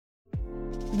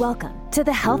Welcome to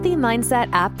the Healthy Mindset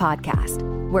App Podcast,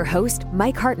 where host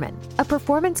Mike Hartman, a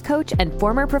performance coach and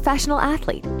former professional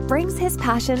athlete, brings his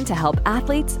passion to help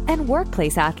athletes and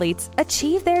workplace athletes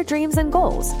achieve their dreams and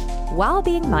goals while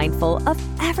being mindful of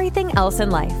everything else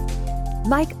in life.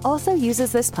 Mike also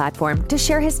uses this platform to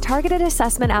share his targeted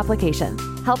assessment application,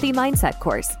 healthy mindset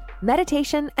course,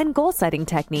 meditation, and goal-setting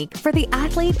technique for the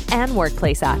athlete and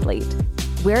workplace athlete.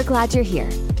 We're glad you're here.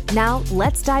 Now,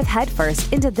 let's dive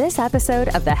headfirst into this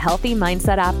episode of the Healthy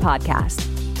Mindset App Podcast.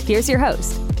 Here's your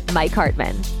host, Mike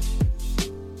Hartman.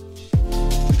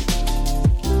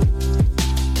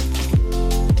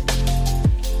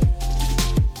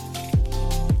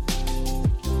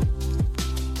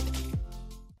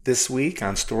 This week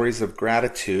on Stories of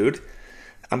Gratitude,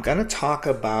 I'm going to talk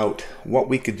about what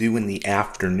we could do in the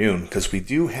afternoon, because we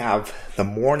do have the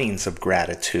mornings of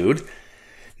gratitude.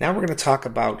 Now we're going to talk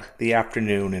about the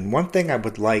afternoon, and one thing I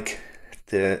would like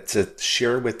to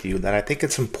share with you that I think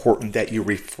it's important that you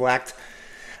reflect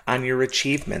on your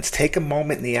achievements. Take a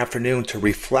moment in the afternoon to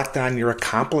reflect on your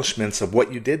accomplishments of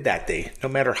what you did that day, no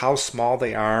matter how small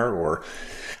they are or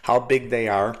how big they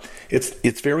are.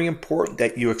 It's very important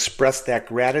that you express that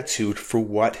gratitude for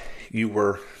what you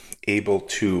were able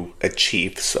to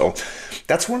achieve. So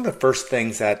that's one of the first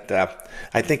things that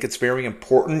I think it's very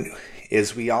important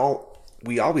is we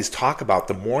always talk about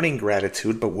the morning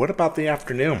gratitude, but what about the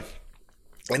afternoon?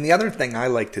 And the other thing I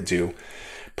like to do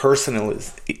personally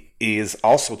is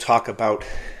also talk about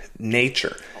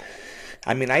nature.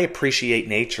 I mean, I appreciate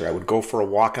nature. I would go for a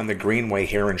walk on the Greenway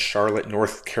here in Charlotte,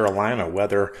 North Carolina,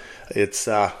 whether it's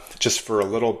just for a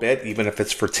little bit, even if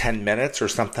it's for 10 minutes, or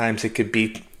sometimes it could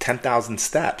be 10,000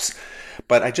 steps.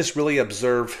 But I just really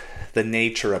observe the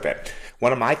nature of it.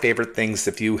 One of my favorite things,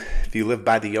 if you live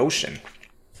by the ocean,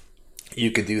 you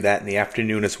could do that in the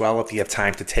afternoon as well if you have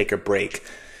time to take a break.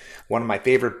 One of my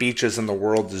favorite beaches in the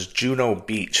world is Juno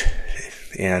Beach,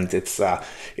 and it's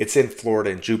in Florida,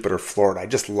 in Jupiter, Florida. I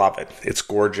just love it. It's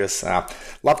gorgeous.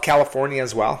 Love California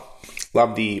as well.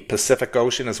 Love the Pacific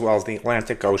Ocean as well as the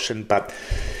Atlantic Ocean, but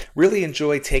really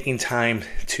enjoy taking time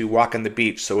to walk on the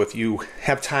beach. So if you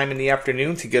have time in the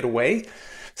afternoon to get away,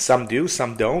 some do,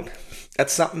 some don't.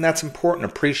 That's something that's important,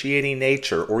 appreciating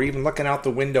nature, or even looking out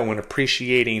the window and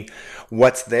appreciating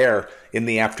what's there in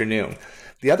the afternoon.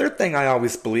 The other thing I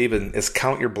always believe in is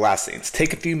count your blessings.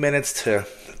 Take a few minutes to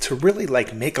really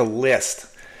make a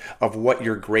list of what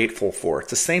you're grateful for.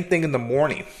 It's the same thing in the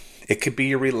morning. It could be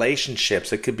your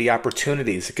relationships. It could be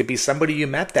opportunities. It could be somebody you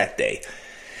met that day.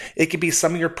 It could be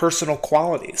some of your personal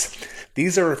qualities.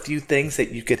 These are a few things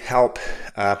that you could help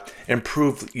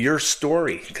improve your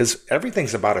story, because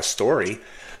everything's about a story.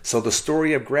 So the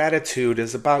story of gratitude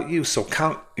is about you. So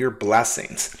count your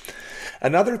blessings.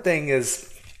 Another thing is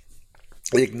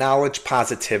acknowledge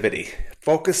positivity.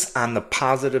 Focus on the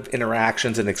positive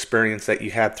interactions and experience that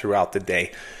you had throughout the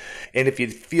day. And if you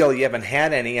feel you haven't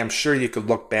had any, I'm sure you could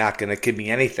look back and it could be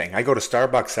anything. I go to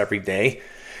Starbucks every day,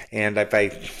 and if I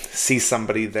see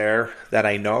somebody there that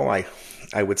I know,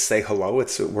 I would say hello.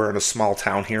 We're in a small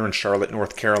town here in Charlotte,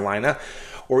 North Carolina.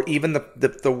 Or even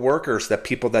the workers, the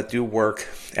people that do work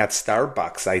at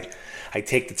Starbucks. I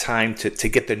take the time to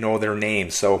get to know their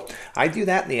names. So I do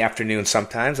that in the afternoon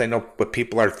sometimes. I know what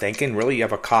people are thinking. Really, you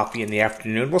have a coffee in the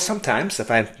afternoon? Well, sometimes if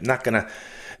I'm not going to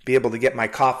be able to get my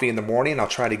coffee in the morning, I'll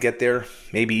try to get there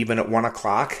maybe even at 1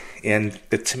 o'clock. And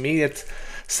to me, it's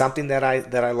something that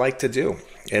I like to do.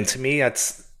 And to me,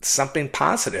 it's something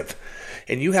positive.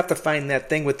 And you have to find that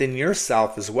thing within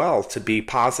yourself as well to be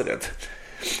positive.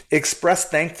 Express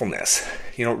thankfulness.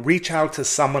 Reach out to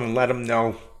someone and let them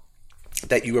know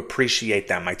that you appreciate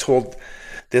them. I told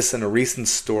this in a recent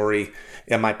story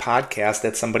in my podcast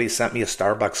that somebody sent me a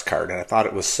Starbucks card, and I thought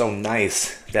it was so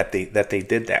nice that they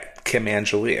did that. Kim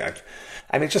Angelia.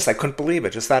 I couldn't believe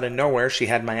it. Just out of nowhere, she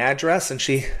had my address and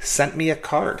she sent me a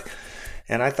card.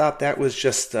 And I thought that was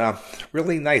just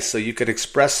really nice. So you could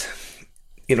express,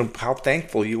 how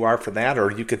thankful you are for that,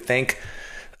 or you could thank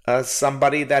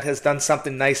somebody that has done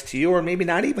something nice to you, or maybe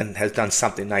not even has done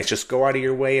something nice. Just go out of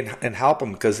your way and help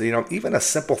them, because even a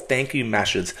simple thank you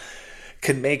message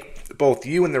can make both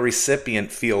you and the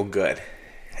recipient feel good.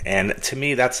 And to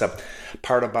me, that's a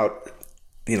part about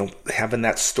having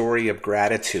that story of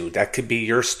gratitude. That could be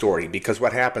your story, because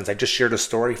what happens, I just shared a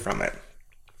story from it.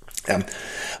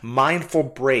 Mindful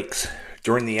breaks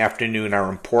during the afternoon are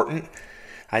important.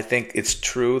 I think it's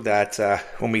true that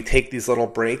when we take these little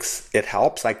breaks, it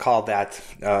helps. I call that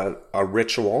a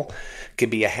ritual. It could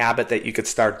be a habit that you could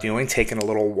start doing, taking a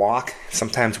little walk.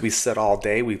 Sometimes we sit all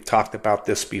day. We've talked about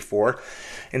this before.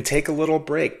 And take a little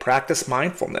break. Practice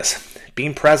mindfulness.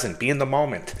 Being present. Be in the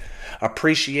moment.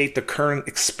 appreciate the current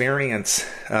experience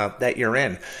that you're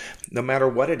in, no matter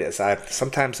what it is.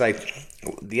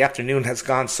 The afternoon has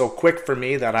gone so quick for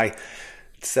me that I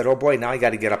said, oh boy, now I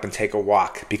got to get up and take a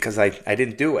walk because I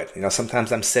didn't do it.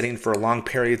 Sometimes I'm sitting for long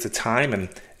periods of time and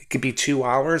it could be 2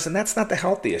 hours, and that's not the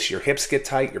healthiest. Your hips get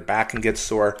tight, your back can get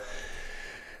sore.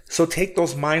 So take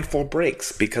those mindful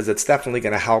breaks because it's definitely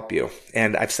going to help you.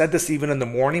 And I've said this even in the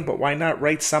morning, but why not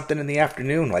write something in the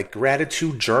afternoon, like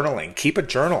gratitude journaling? Keep a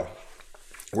journal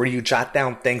where you jot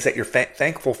down things that you're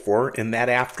thankful for in that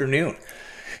afternoon.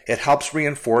 It helps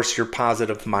reinforce your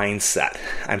positive mindset.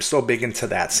 I'm so big into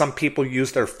that. Some people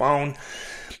use their phone,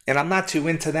 and I'm not too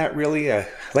into that really. I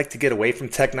like to get away from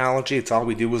technology. It's all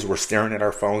we do is we're staring at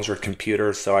our phones or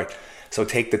computers. So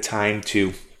take the time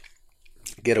to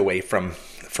get away from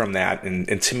that.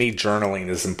 And to me, journaling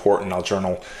is important. I'll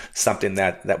journal something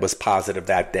that was positive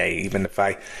that day. Even if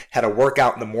I had a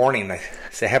workout in the morning, I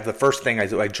have the first thing I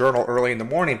do, I journal early in the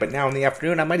morning, but now in the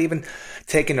afternoon, I might even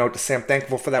take a note to say I'm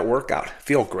thankful for that workout. I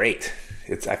feel great.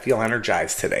 I feel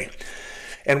energized today.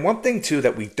 And one thing too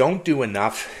that we don't do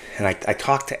enough, and I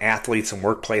talk to athletes and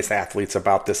workplace athletes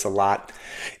about this a lot,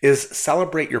 is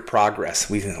celebrate your progress.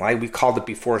 We called it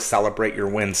before celebrate your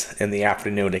wins in the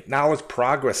afternoon. Acknowledge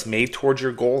progress made towards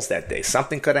your goals that day.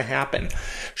 Something could have happened.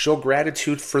 Show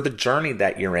gratitude for the journey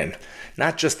that you're in,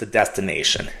 not just the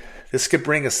destination. This could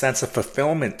bring a sense of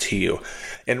fulfillment to you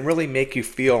and really make you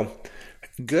feel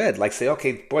good. Like say,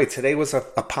 okay, boy, today was a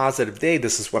positive day.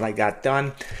 This is what I got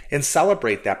done, and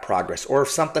celebrate that progress. Or if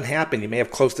something happened, you may have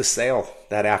closed a sale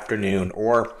that afternoon,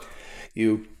 or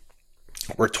you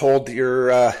were told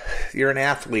you're an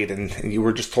athlete and you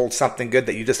were just told something good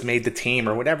that you just made the team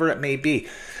or whatever it may be.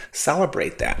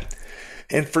 Celebrate that.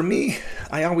 And for me,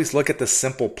 I always look at the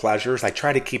simple pleasures. I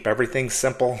try to keep everything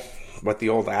simple. What the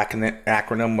old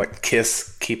acronym, what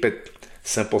KISS, keep it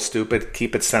simple, stupid,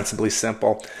 keep it sensibly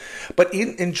simple. But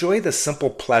enjoy the simple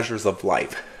pleasures of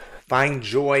life. Find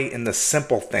joy in the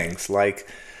simple things, like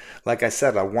I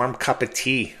said, a warm cup of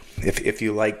tea, if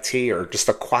you like tea, or just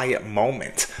a quiet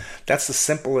moment. That's the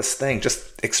simplest thing.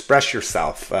 Just express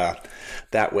yourself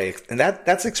that way. And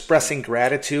that's expressing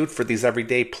gratitude for these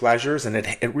everyday pleasures, and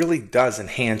it really does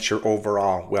enhance your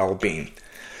overall well-being.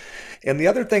 And the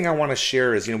other thing I want to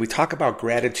share is, we talk about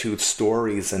gratitude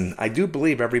stories, and I do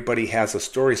believe everybody has a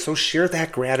story. So share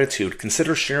that gratitude.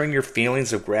 Consider sharing your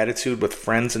feelings of gratitude with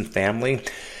friends and family.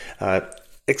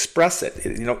 Express it.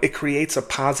 It creates a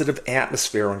positive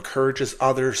atmosphere, encourages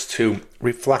others to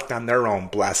reflect on their own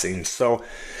blessings. So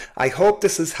I hope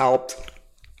this has helped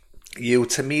you.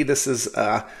 To me, this is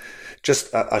just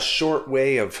a short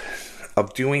way of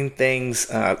doing things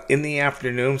in the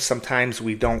afternoon. Sometimes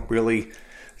we don't really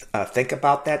think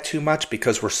about that too much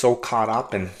because we're so caught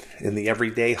up in the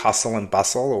everyday hustle and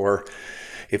bustle. Or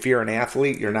if you're an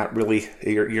athlete, you're not really,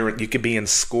 you could be in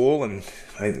school and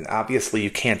obviously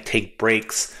you can't take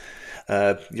breaks.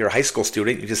 You're a high school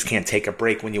student, you just can't take a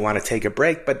break when you want to take a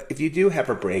break. But if you do have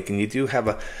a break and you do have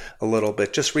a little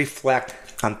bit, just reflect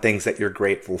on things that you're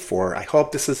grateful for. I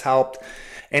hope this has helped.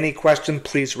 Any question,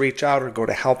 please reach out or go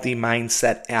to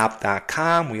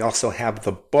healthymindset.app.com. We also have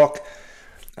the book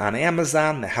on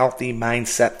Amazon, The Healthy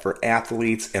Mindset for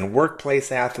Athletes and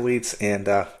Workplace Athletes, and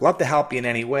love to help you in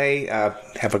any way.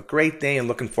 Have a great day and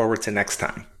looking forward to next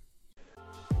time.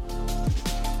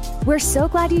 We're so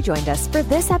glad you joined us for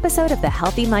this episode of the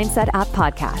Healthy Mindset App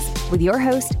podcast with your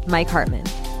host, Mike Hartman.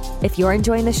 If you're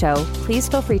enjoying the show, please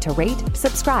feel free to rate,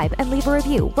 subscribe, and leave a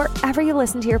review wherever you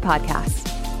listen to your podcasts.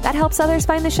 That helps others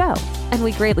find the show, and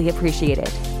we greatly appreciate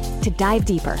it. To dive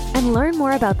deeper and learn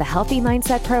more about the Healthy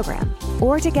Mindset program,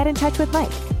 or to get in touch with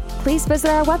Mike, please visit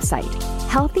our website,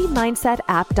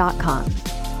 healthymindsetapp.com.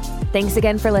 Thanks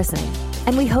again for listening,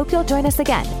 and we hope you'll join us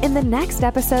again in the next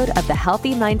episode of the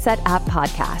Healthy Mindset App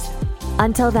podcast.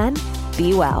 Until then,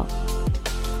 be well.